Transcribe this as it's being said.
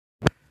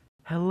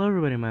Hello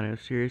everybody, my name is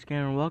Serious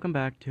Gamer and welcome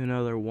back to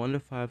another 1 to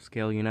 5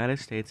 scale United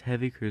States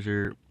heavy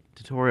cruiser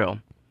tutorial.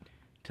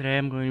 Today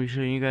I'm going to be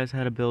showing you guys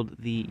how to build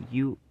the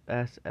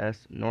USS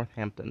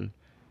Northampton.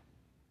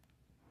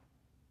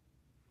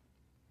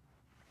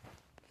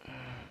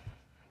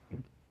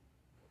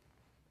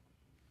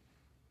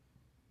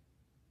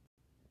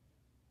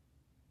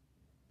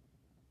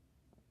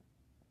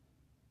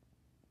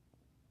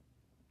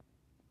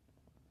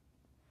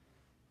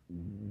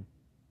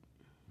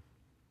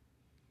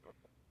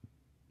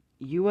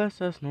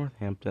 USS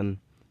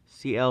Northampton,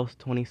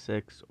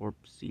 CL-26 or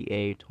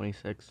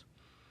CA-26,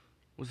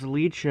 was the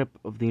lead ship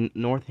of the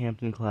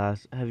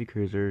Northampton-class heavy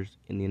cruisers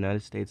in the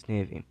United States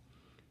Navy.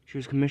 She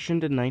was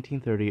commissioned in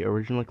 1930,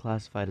 originally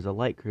classified as a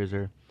light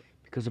cruiser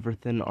because of her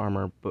thin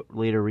armor, but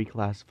later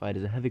reclassified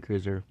as a heavy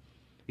cruiser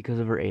because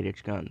of her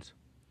 8-inch guns.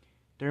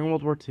 During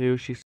World War II,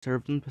 she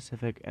served in the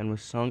Pacific and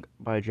was sunk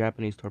by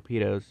Japanese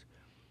torpedoes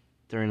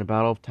during the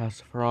Battle of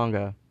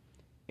Tassafaronga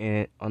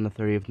on the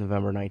 30th of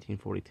November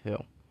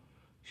 1942.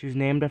 She was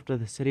named after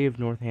the city of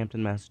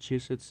Northampton,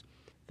 Massachusetts,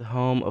 the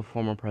home of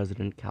former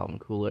President Calvin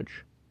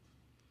Coolidge.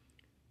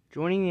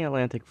 Joining the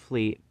Atlantic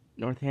Fleet,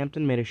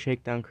 Northampton made a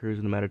shakedown cruise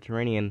in the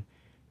Mediterranean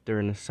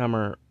during the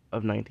summer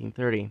of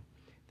 1930,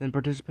 then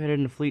participated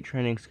in a fleet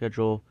training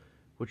schedule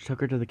which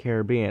took her to the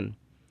Caribbean,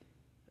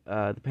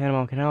 the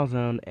Panama Canal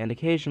Zone, and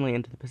occasionally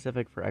into the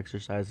Pacific for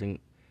exercises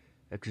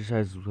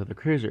with other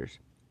cruisers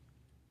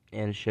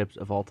and ships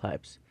of all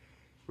types.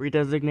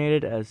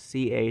 Redesignated as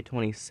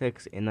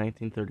CA-26 in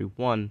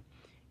 1931,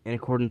 in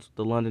accordance with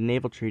the London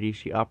Naval Treaty,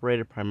 she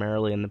operated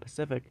primarily in the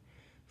Pacific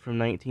from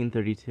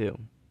 1932.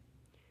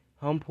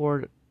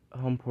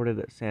 Homeported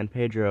at San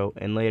Pedro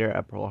and later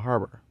at Pearl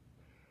Harbor.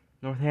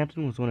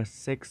 Northampton was one of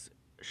 6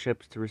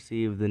 ships to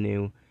receive the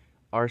new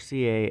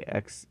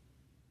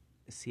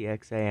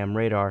RCA-CXAM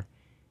radar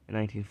in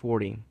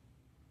 1940.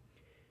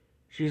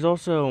 She's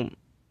also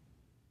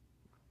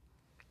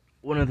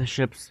one of the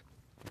ships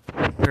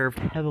that served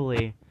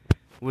heavily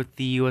with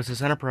the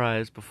USS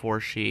Enterprise before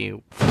she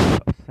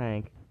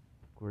sank,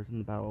 of course, in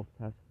the Battle of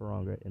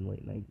Tassafaronga in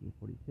late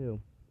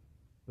 1942.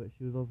 But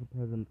she was also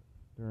present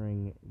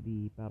during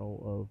the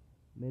Battle of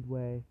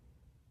Midway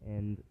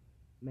and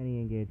many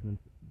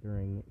engagements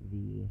during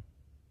the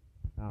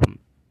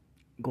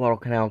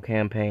Guadalcanal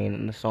campaign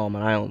and the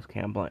Solomon Islands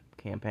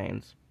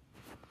campaigns.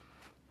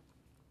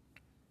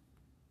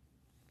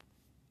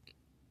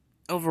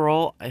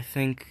 Overall, I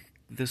think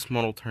this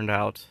model turned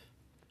out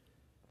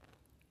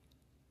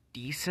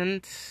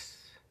decent.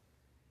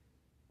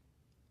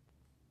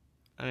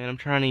 I mean, I'm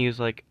trying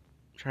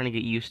to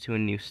get used to a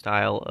new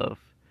style of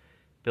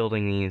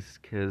building these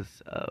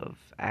because of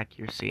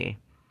accuracy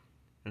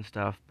and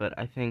stuff, but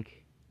I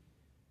think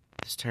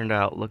this turned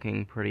out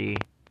looking pretty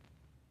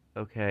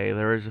okay.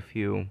 There is a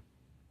few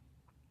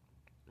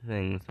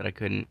things that I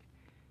couldn't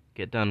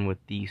get done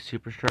with the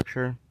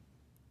superstructure,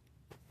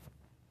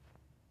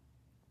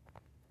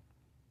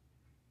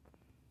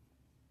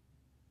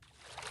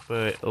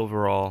 but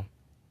overall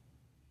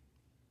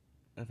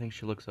I think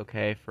she looks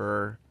okay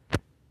for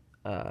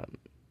an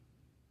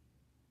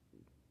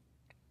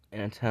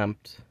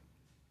attempt.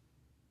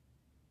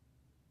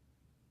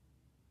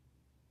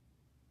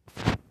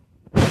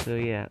 So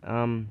yeah,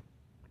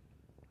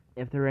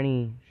 if there are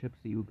any ships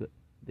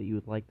that you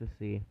would like to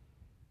see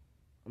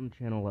on the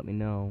channel, let me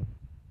know.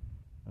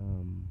 I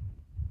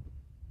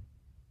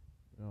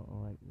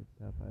like this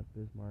stuff. I have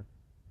Bismarck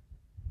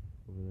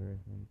over there, I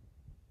think.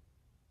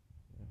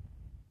 Yeah,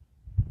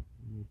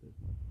 new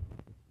Bismarck.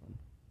 That's fun.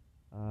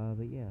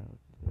 But yeah,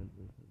 let's just get into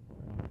this.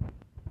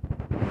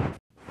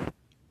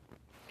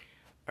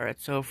 Alright,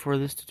 so for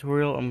this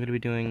tutorial, I'm going to be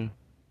doing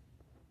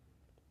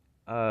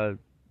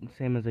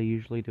same as I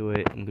usually do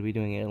it. I'm going to be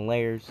doing it in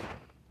layers.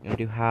 I'm going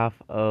to do half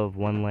of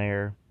one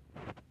layer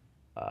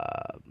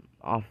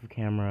off of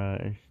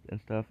camera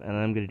and stuff, and then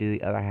I'm going to do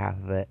the other half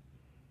of it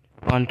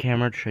on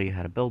camera to show you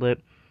how to build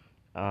it.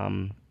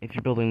 If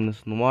you're building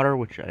this in the water,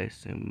 which I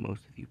assume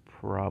most of you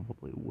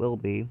probably will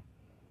be,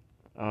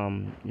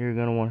 you're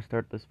going to want to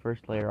start this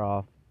first layer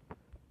off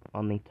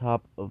on the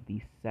top of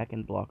the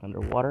second block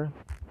underwater.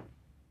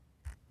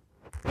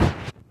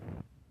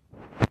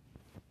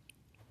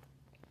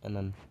 And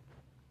then,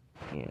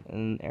 yeah,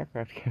 and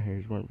aircraft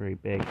carriers weren't very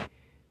big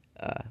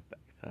back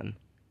then.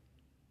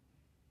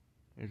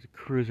 There's a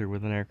cruiser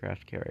with an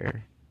aircraft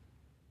carrier.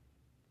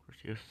 Of course,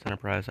 USS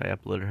Enterprise, I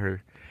uploaded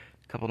her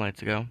a couple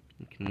nights ago.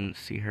 You can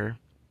see her.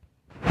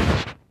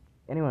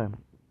 Anyway,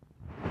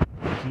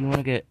 so you want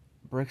to get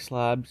brick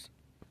slabs.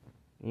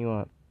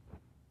 You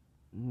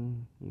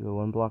go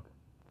one block.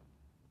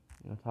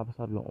 Top of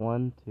slab, you want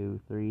 1, 2,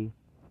 3,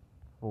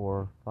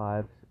 4,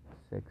 5,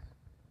 6,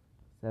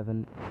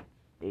 7,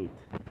 8,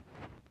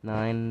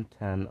 9,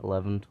 10,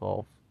 11,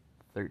 12,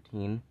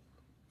 13,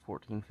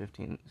 14,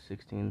 15,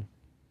 16,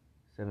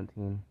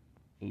 17,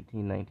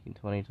 18, 19,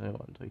 20,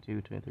 21,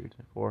 22, 23,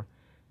 24,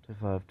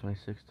 25,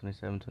 26,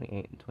 27,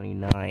 28, and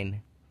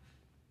 29.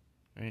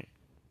 Right?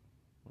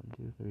 1,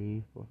 2,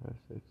 3, 4, 5,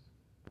 6,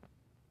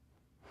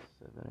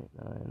 7, 8,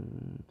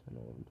 9, 10,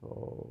 11,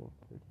 12,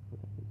 13,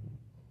 14,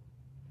 15.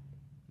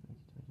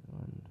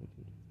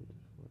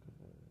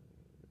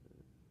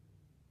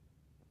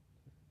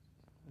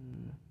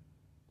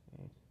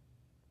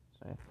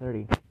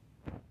 30.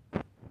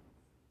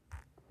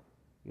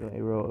 You want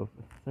a row of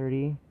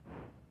 30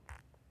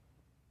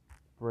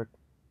 brick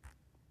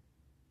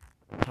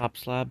top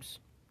slabs.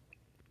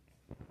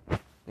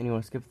 Then you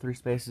want to skip 3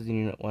 spaces and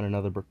you want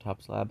another brick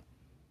top slab.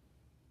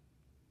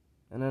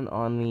 And then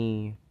on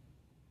the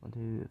 1,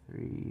 2,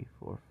 3,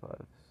 4, 5,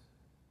 1,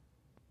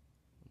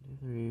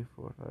 2, 3,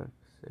 4, 5,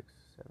 6,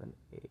 7,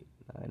 8,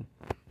 9.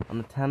 On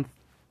the 10th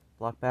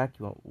block back,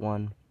 you want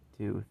 1,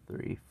 2,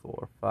 3,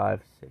 4,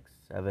 5, 6,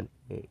 7,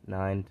 8,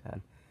 9,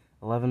 10,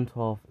 11,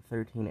 12,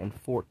 13, and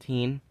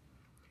 14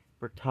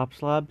 brick top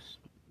slabs.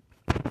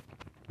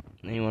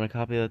 And you want to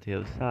copy that to the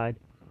other side.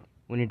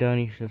 When you're done,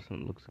 you should have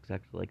something that looks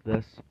exactly like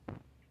this.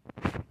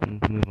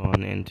 And move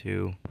on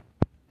into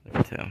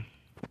layer 2.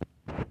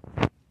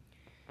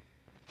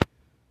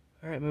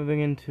 Alright, moving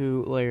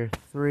into layer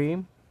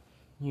 3.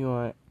 You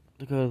want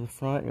to go to the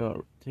front. You want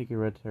to take your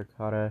red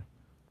terracotta.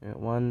 You want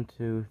 1,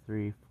 2,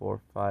 3,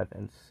 4, 5,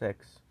 and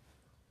 6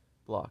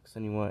 blocks.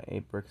 And you want a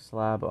brick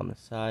slab on the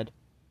side.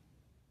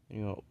 And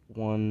you want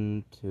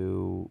 1,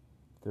 2,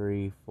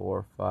 3,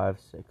 4, 5,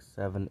 6,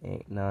 7,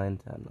 8, 9,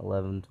 10,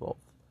 11, 12,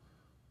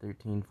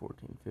 13,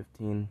 14,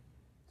 15,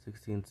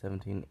 16,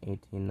 17,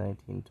 18,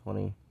 19,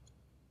 20,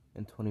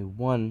 and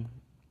 21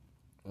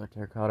 are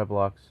terracotta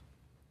blocks.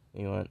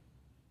 And you want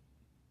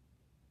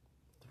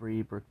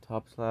 3 brick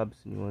top slabs,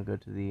 and you want to go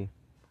to the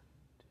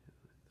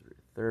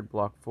third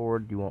block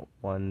forward. You want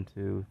 1,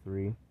 2,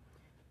 3,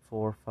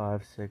 4,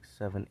 5, 6,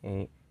 7,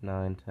 8,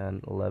 9,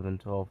 10, 11,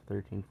 12,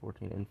 13,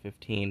 14, and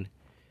 15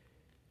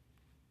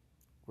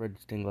 red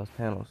stained glass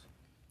panels.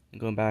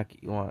 And going back,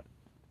 you want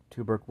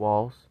 2 brick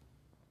walls,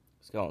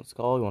 skeleton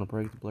skull. You want to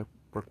break the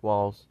brick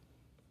walls,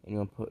 and you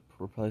want to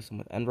replace them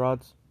with end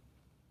rods.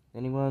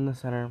 Then you go in the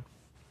center.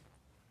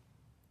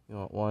 You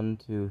want 1,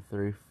 2,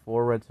 3,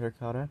 4 red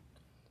terracotta,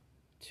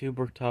 2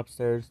 brick top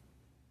stairs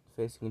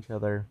facing each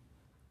other,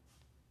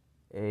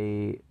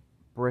 a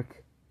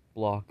brick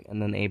block,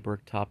 and then a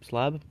brick top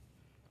slab.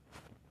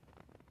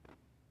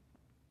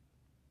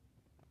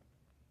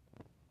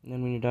 And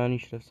then when you're done, you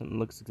should have something that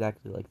looks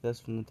exactly like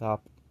this from the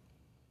top.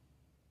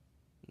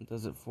 It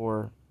does it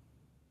for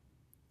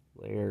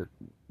layer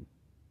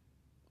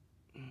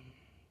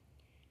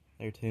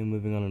 2,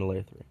 moving on into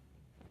layer 3.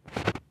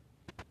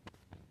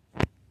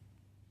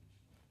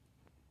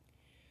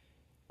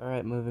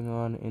 Alright, moving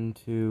on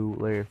into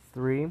layer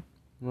 3. You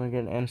want to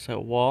get an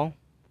andesite wall.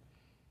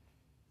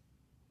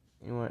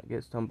 You want to get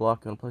a stone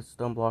block. You want to place a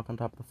stone block on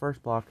top of the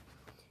first block.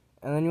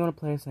 And then you want to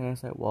place an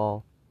andesite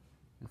wall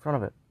in front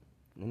of it.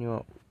 And then you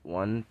want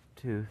 1,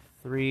 2,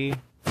 3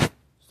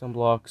 stone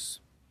blocks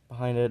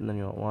behind it. And then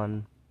you want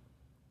 1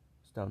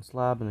 stone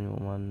slab. And then you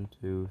want 1,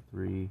 2,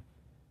 3,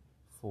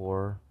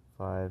 4,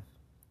 5,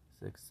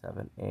 6,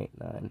 7, 8,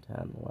 9,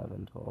 10,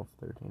 11, 12,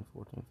 13,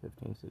 14,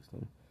 15,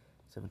 16,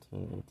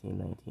 17, 18,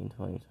 19,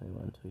 20,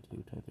 21,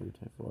 22, 23,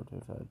 24,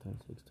 25,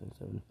 26,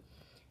 27,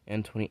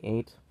 and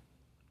 28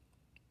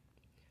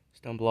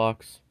 stone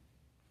blocks.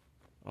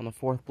 On the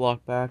 4th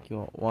block back, you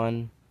want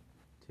 1,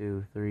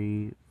 2,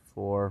 3,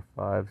 4,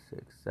 5,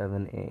 6,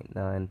 7, 8,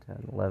 9,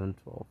 10, 11,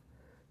 12,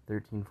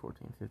 13,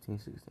 14, 15,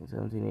 16,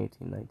 17,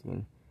 18,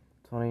 19,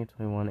 20,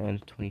 21,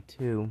 and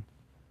 22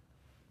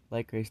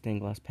 light gray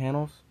stained glass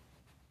panels.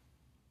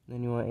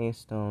 Then you want a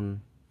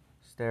stone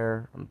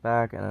stair on the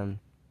back, and then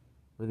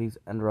where these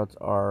end rods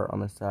are on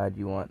the side,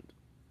 you want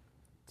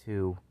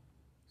 2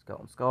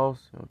 skeleton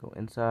skulls. You want to go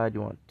inside,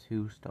 you want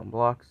 2 stone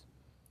blocks,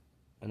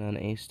 and then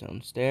a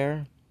stone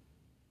stair.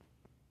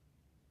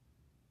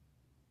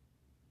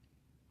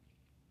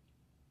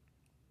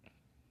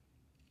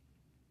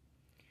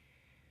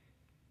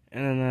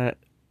 And then that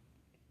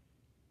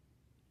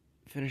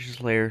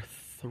finishes layer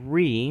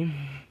 3.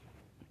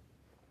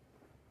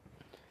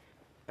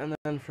 And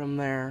then from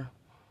there,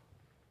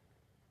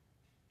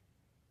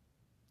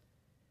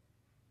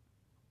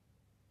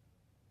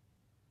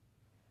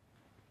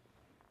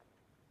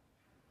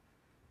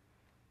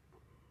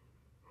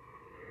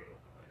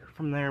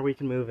 we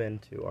can move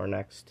into our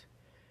next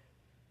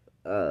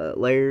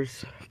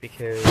layers,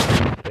 because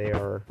they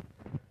are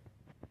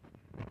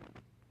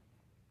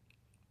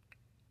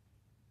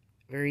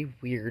very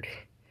weird,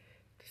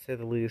 to say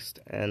the least,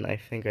 and I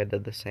think I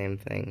did the same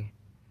thing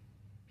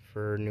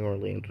for New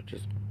Orleans, which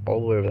is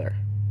all the way over there.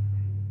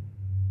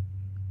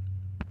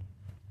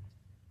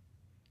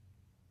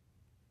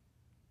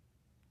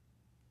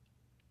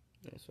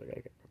 So I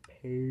gotta get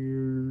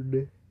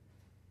prepared.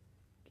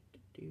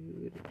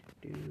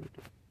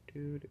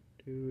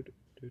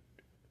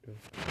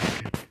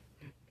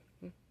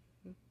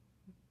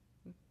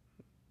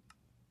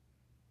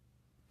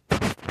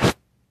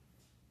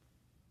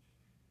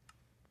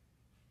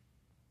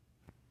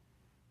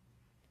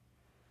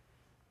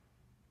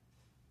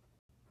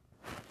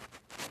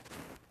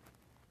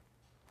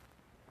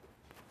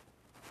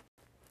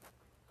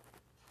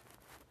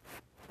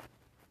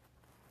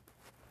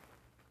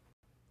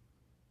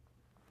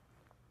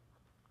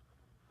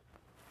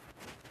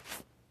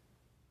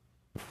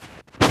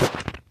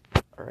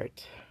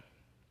 Alright,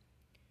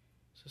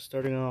 so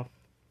starting off,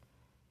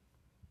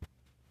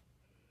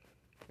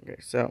 okay,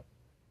 so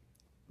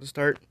to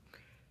start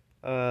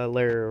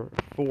layer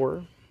 4,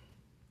 I'm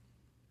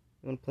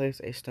going to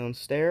place a stone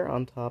stair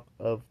on top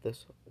of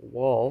this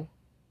wall,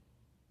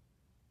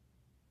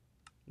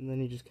 and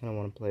then you just kind of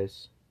want to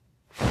place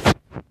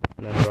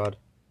an end rod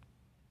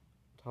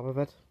on top of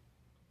it.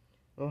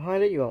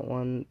 Behind it, you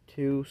want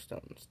 2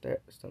 stone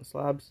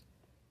slabs.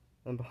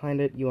 Then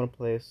behind it, you want to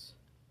place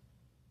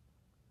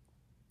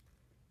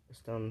a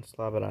stone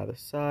slab on either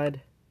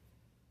side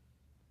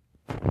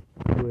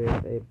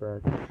with a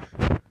birch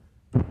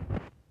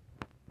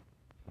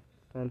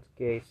fence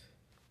gate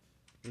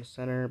in the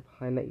center.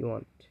 Behind that, you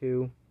want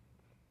 2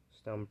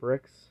 stone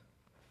bricks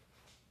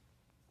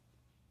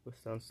with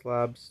stone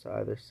slabs to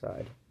either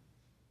side.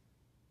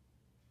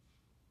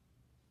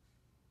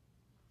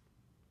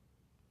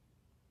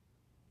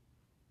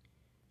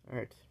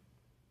 Alright.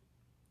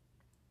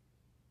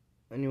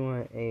 Then you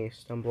want a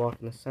stone block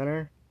in the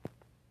center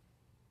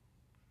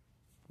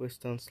with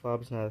stone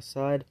slabs on either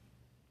side.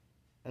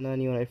 And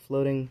then you want a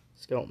floating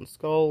skeleton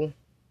skull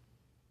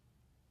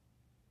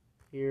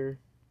here.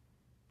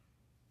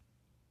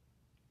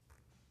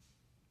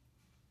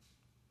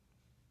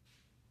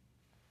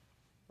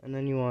 And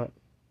then you want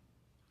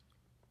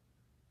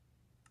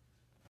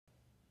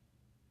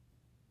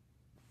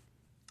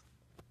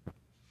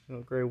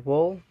gray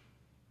wool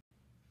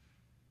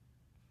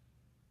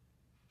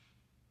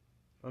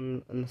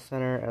in the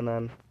center, and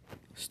then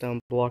stone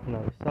block on the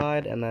other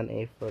side, and then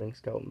a floating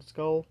skeleton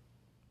skull.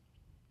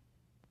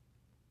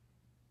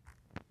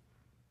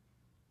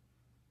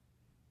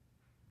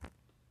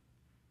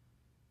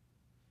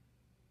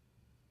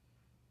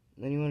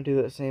 Then you want to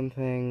do that same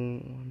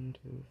thing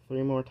 1, 2,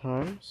 3 more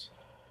times.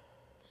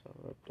 So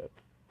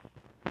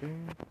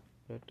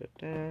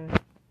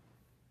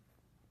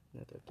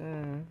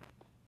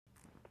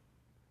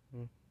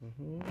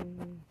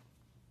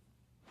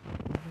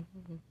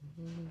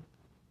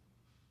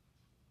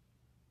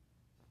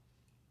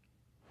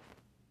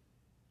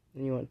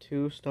Then you want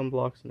 2 stone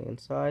blocks on the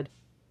inside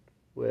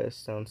with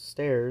stone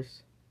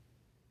stairs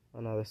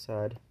on the other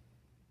side,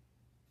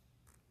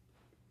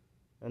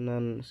 and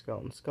then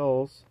skeleton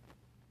skulls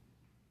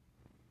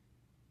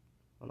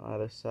on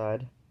either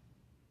side.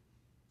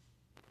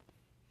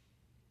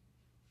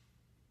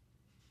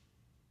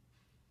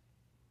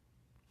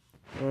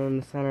 And in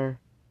the center,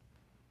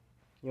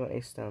 you want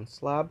a stone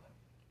slab.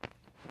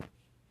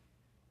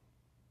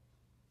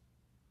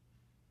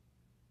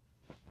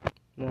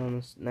 And then on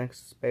this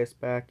next space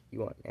back,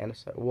 you want an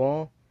andesite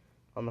wall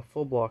on the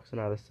full blocks on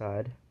either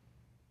side.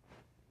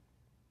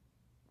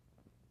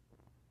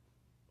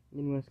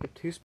 Then you want to skip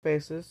 2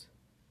 spaces.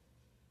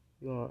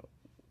 You want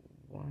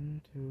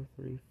 1, 2,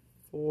 3,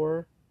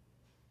 4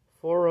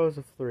 rows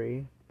of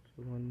 3.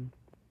 So 1,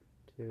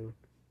 2,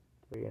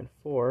 3, and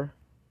 4.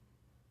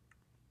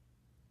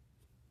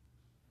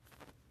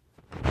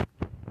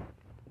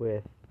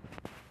 With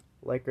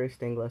light gray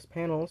stained glass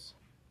panels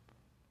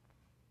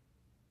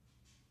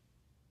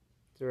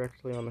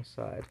directly on the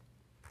side.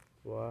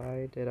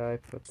 Why did I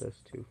put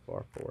this too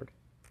far forward?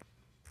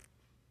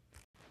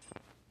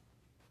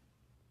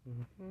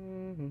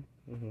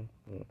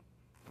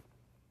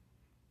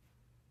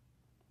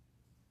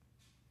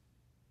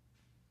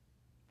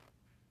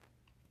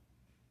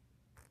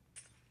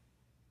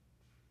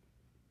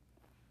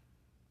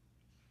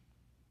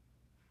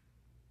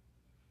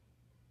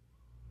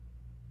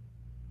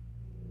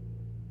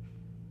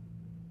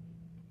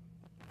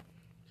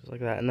 Just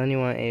like that. And then you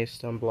want a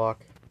stone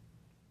block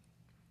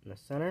in the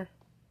center,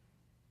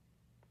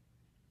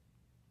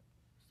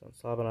 stone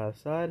slab on either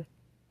side,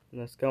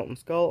 and a skeleton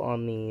skull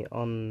on the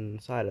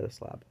side of the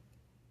slab.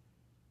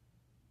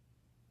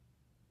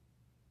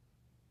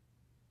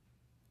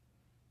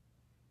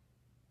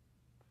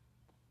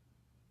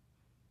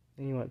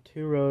 Then you want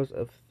 2 rows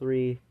of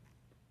 3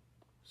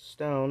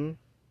 stone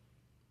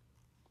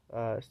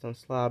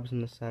slabs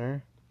in the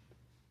center.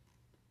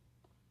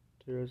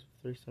 2 rows of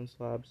 3 stone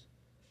slabs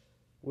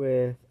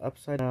with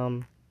upside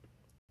down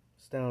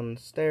stone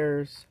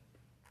stairs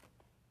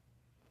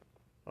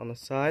on the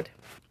side.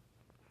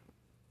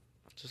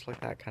 Just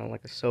like that, kind of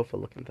like a sofa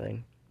looking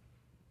thing.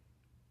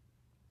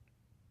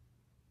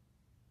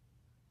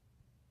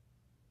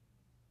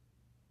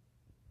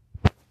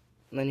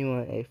 And then you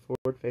want a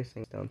forward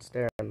facing stone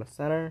stair in the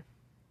center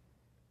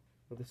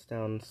with a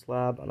stone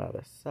slab on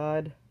either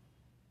side.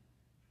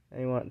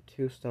 And you want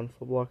 2 stone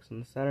full blocks in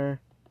the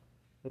center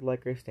with light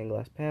gray stained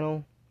glass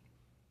panel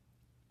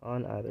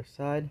on either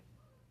side.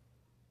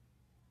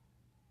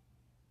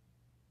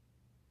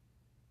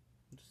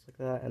 Just like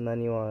that. And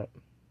then you want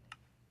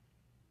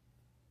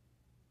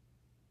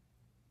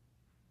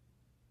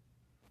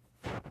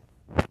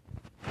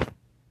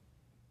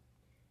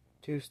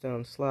two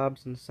stone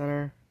slabs in the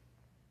center,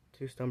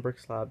 2 stone brick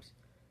slabs,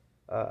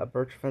 a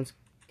birch fence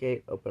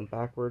gate open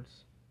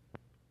backwards,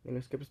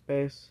 skip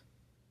space,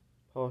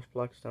 polished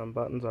black stone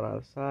buttons on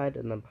either side,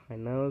 and then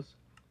behind those,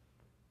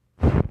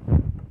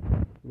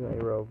 you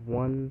want a row of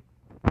 1,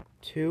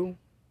 2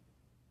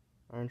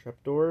 iron trap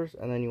doors,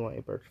 and then you want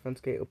a birch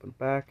fence gate open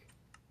back,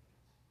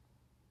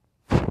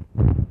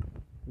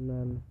 and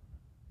then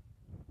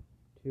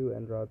two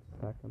end rods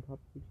stacked on top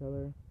of each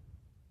other.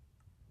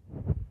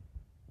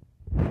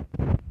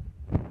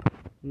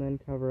 And then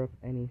cover up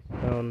any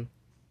stone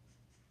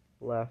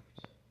left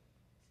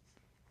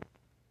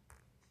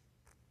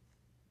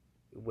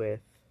with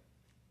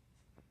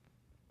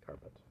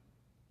carpet.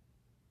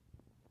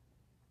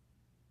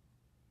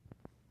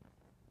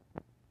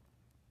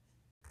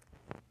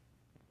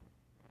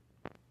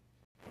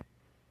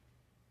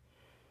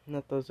 And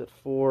that does it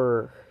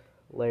for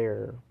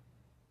layer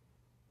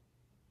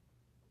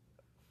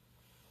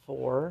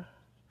 4.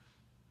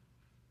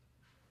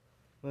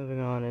 Moving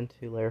on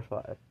into layer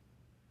 5.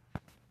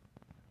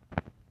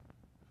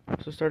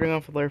 So starting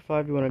off with layer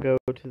 5, you want to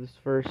go to this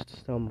first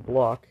stone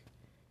block.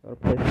 You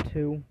want to place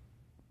 2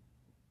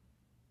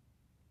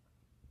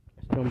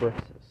 stone brick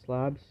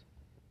slabs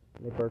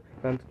and a birch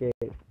fence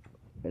gate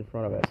in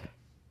front of it.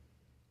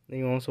 Then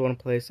you also want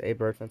to place a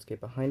birch fence gate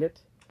behind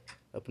it,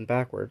 open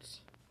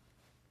backwards.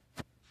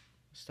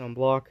 Stone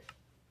block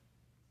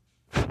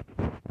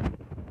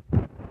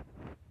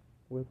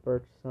with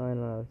birch sign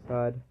on the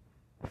side,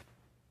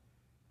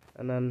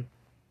 and then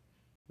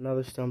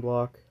another stone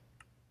block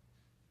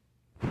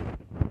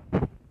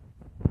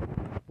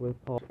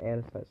with polished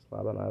andesite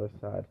slab on either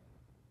side.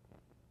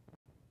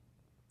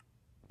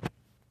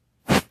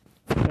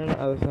 And on the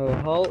other side of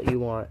the hull, you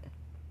want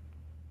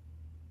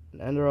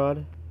an end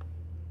rod,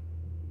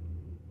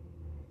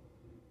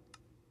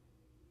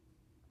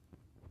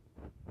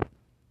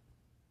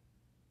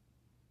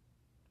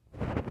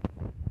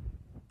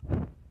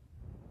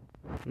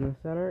 in the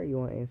center, you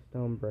want a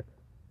stone brick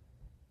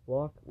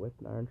block with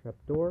an iron trap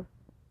door.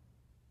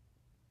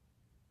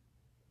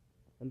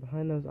 And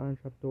behind those iron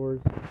trap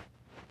doors,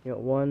 you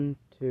got 1,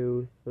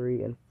 2,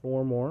 3, and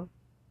 4 more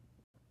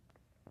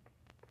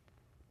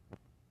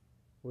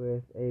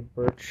with a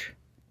birch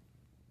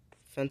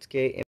fence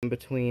gate in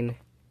between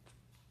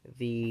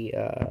the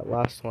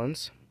last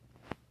ones.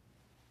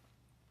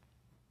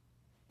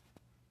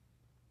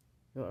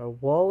 You want a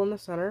wall in the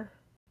center,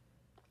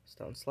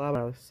 stone slab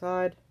on the other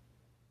side,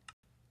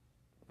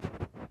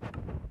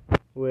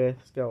 with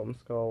skeleton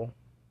skull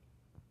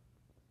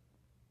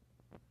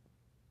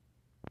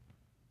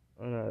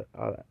on the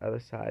other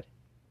side.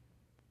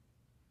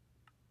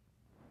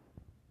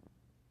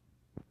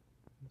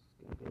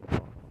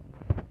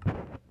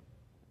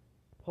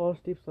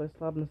 Polished deep slate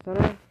slab in the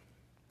center,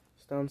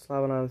 stone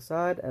slab on either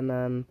side, and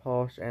then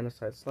polished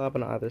andesite slab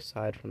on either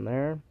side from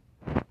there.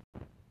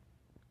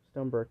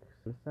 Stone bricks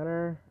in the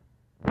center,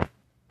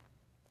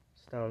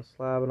 stone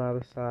slab on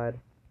either side,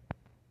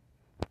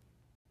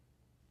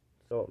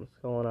 skeleton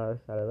skull on either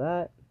side of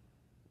that.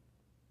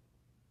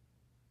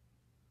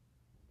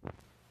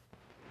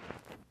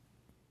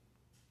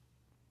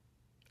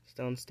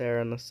 Stone stair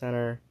in the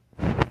center,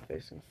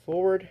 facing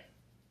forward.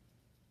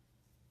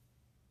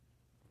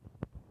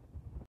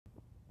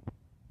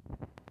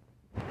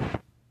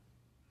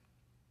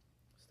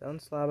 Stone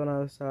slab on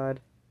either side,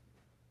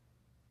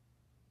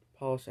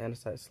 polished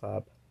andesite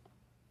slab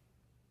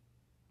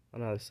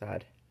on either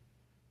side.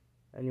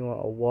 And you want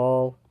a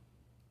wall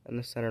in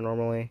the center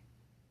normally,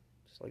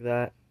 just like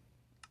that.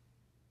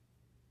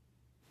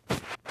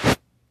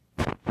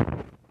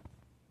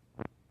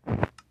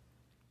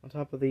 On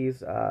top of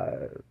these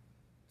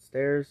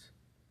stairs,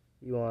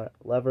 you want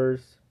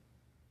levers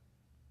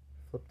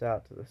flipped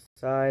out to the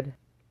side.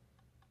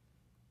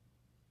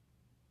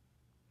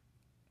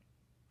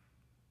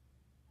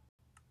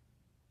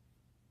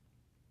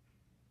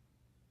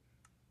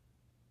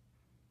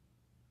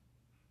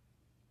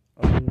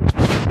 On the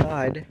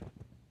side,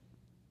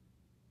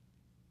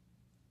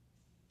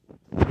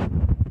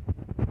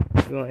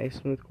 you want a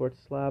smooth quartz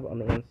slab on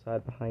the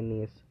inside behind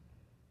these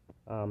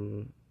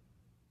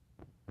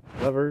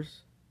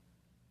levers.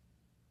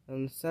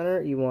 In the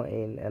center, you want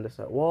an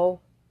andesite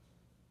wall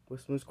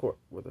with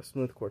a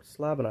smooth quartz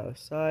slab on either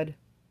side.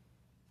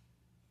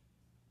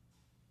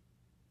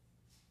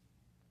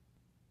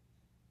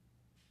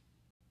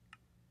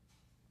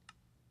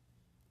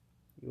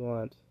 You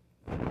want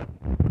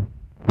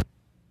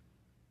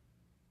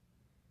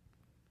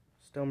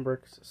stone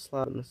bricks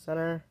slab in the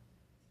center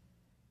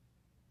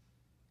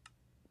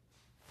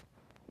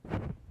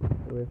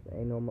with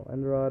a normal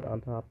end rod on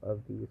top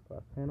of these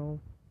glass panels,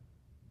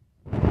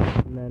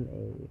 and then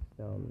a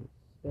stone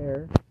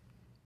stair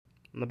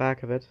on the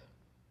back of it,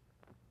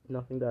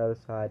 nothing to either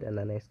side, and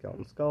then a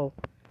skeleton skull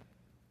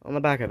on the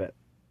back of it.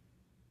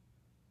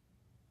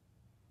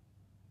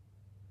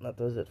 That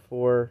does it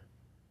for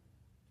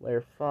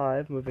layer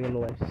 5, moving into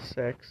layer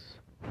 6.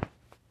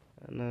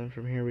 And then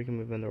from here we can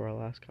move into our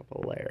last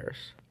couple of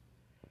layers.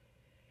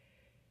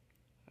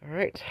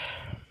 Alright.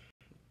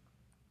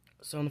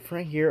 So on the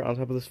front here, on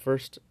top of this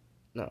first...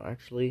 No,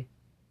 actually,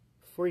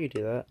 before you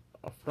do that,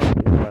 up front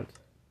you want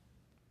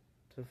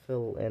to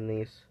fill in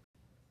these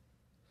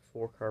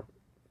 4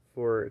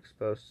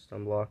 exposed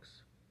stone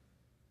blocks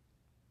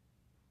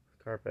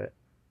with carpet.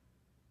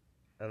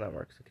 And that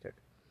works. Okay.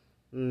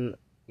 You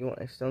want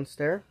a stone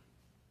stair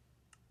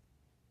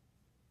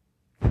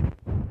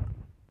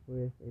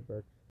with a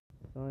birch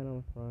sign on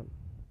the front,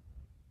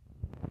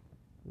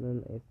 and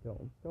then a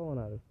skeleton skull on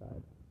either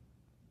side.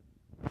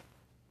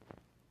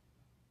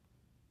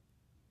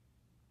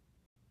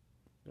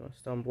 You want a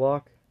stone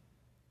block,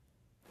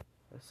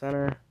 the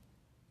center,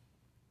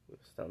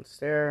 with a stone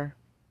stair,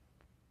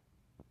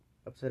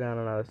 upside down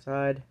on either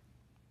side.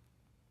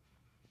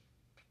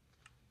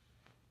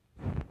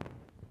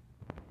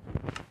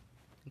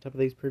 On top of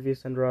these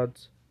previous end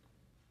rods,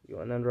 you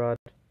want an end rod,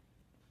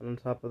 and on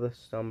top of the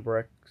stone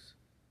bricks,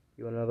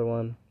 you want another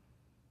one.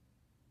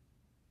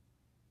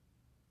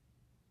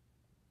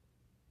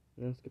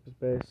 And then skip his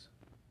base.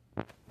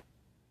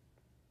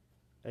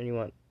 And you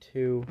want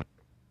 2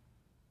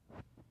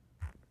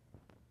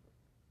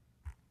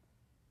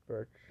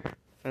 birch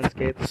fence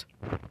gates,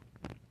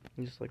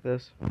 just like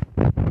this. You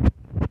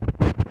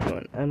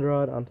want an end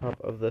rod on top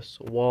of this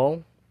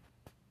wall.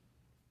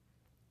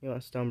 You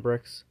want stone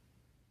bricks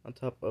on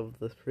top of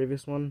the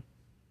previous one.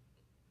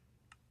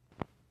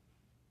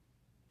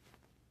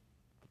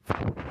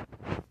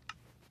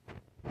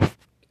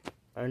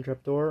 Iron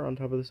trapdoor on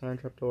top of this iron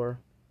trapdoor.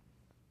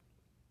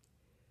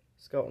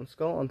 Skeleton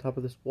skull on top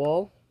of this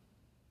wall,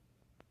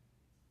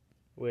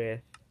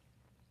 with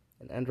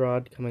an end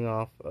rod coming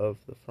off of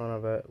the front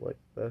of it like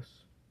this.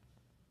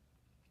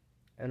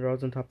 End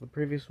rods on top of the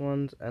previous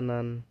ones, and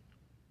then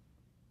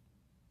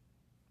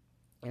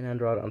an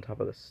end rod on top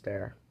of the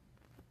stair.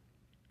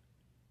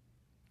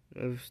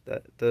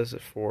 That does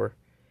it for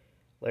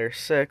layer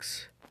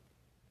 6.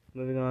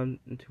 Moving on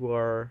into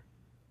our,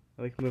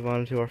 we can move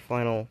on to our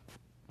final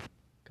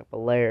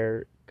couple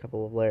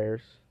of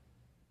layers.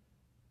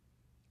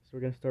 So we're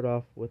gonna start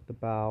off with the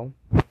bow.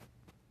 I'm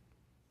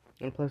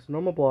gonna place a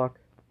normal block,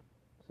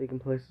 so you can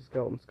place the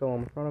skeleton skull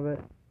on the front of it,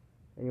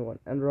 and you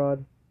want end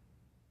rod.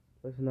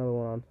 Place another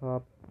one on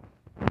top,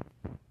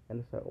 and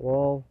a set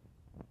wall.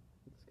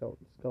 With the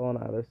skeleton skull on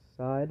either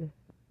side.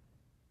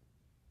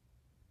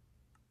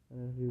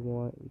 And if you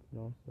want, you can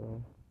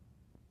also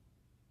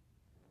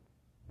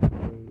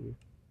leave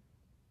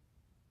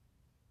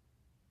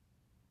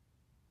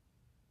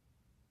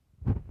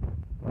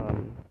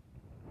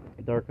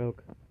a dark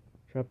oak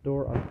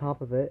trapdoor on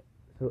top of it,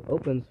 so it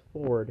opens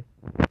forward.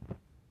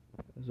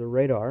 There's a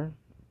radar.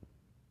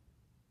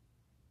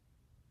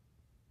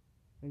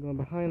 And going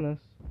behind this,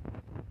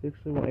 you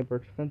actually want a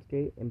birch fence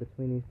gate in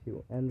between these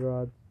 2 end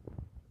rods.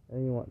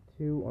 And you want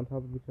 2 on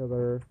top of each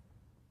other,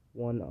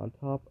 1 on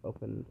top,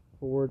 open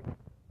forward,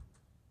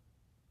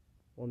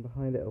 1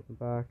 behind it, open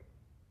back.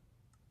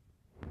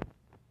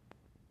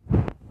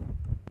 And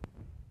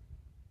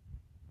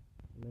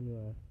then you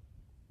want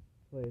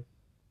to place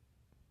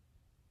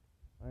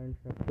iron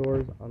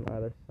trapdoors on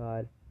either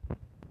side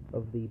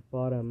of the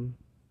bottom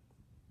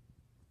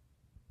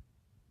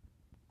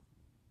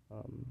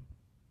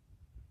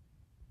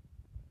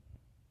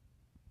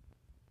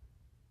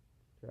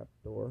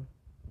trapdoor.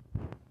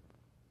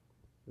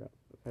 No,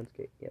 the fence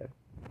gate, yeah.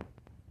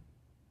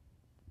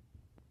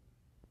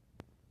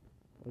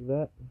 Like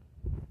that.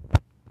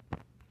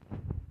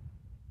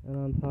 And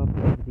on top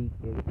of the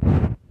gate,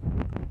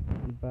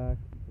 and back,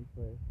 you can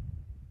place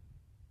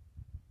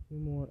 2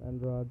 more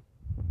end rods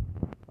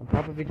on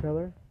top of each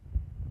other.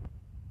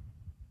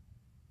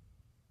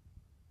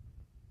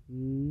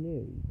 No,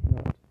 you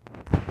cannot.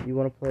 You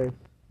want to place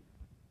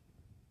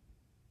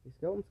a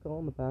skeleton skull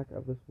on the back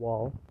of this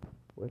wall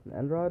with an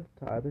end rod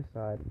to either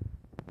side,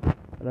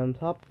 and on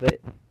top of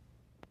it,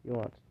 you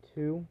want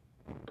 2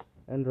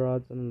 end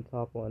rods, and on the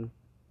top one,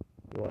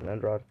 you want an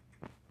end rod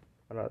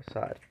on the other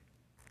side.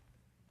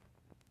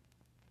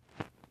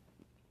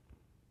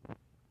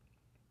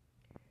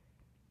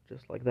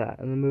 Just like that.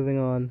 And then moving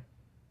on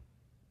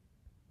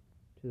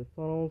to the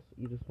funnels,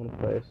 you just want to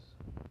place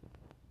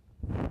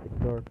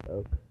a dark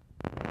oak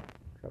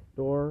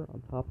trapdoor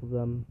on top of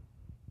them.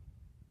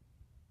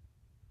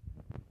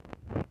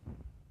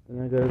 I'm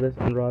going to go to this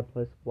end rod,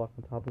 place a block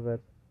on top of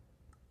it,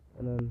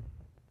 and then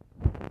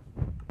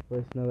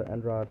place another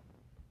end rod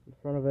in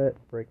front of it,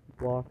 break the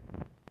block.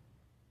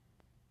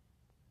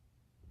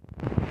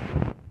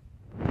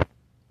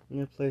 I'm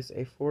going to place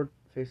a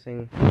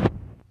forward-facing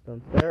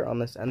stone stair on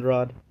this end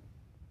rod.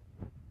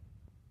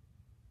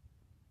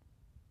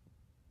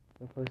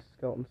 I'm going to place a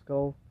skeleton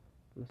skull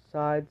on the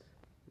sides,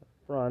 the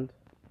front.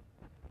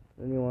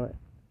 Then you want a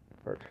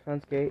birch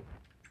fence gate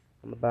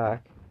on the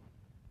back.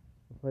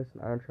 Place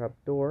an iron trap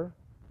door,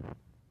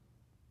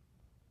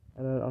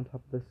 and then on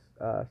top of this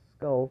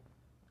skull,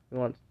 you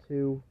want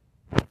 2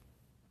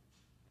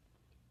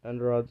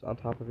 end rods on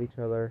top of each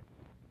other,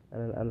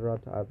 and an end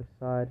rod to either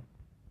side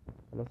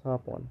on the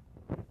top one.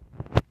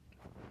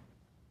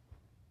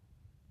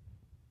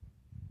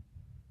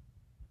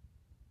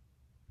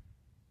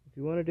 If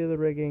you want to do the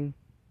rigging,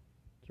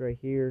 it's right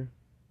here.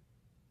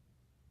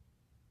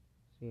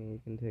 So you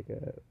can take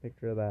a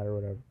picture of that or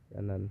whatever,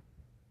 and then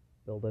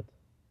build it.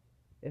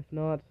 If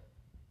not,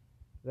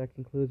 that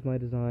concludes my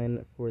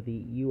design for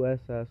the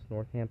USS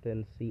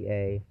Northampton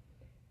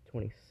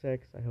CA-26.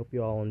 I hope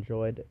you all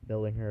enjoyed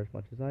building her as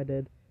much as I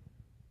did.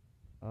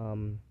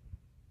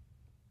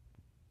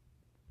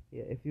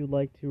 Yeah, if you'd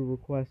like to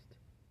request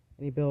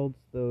Any builds,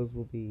 those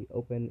will be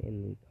open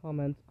in the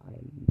comments. I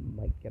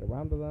might get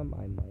around to them,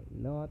 I might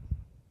not.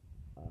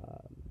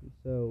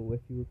 So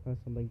if you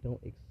request something,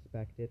 don't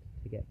expect it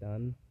to get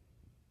done.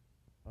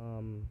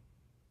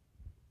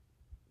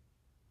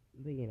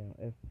 But you know,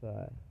 if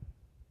I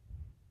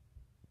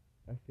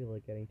feel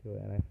like getting to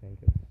it and I think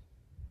it's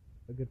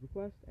a good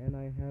request and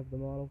I have the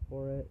model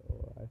for it,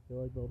 or I feel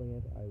like building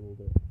it, I will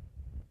do it.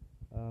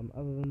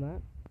 Other than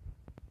that,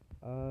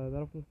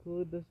 that'll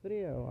conclude this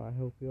video. I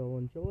hope you all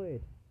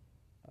enjoyed.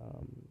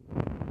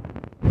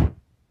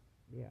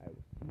 Yeah, I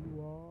will see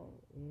you all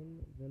in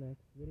the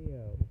next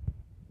video.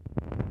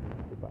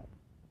 Goodbye.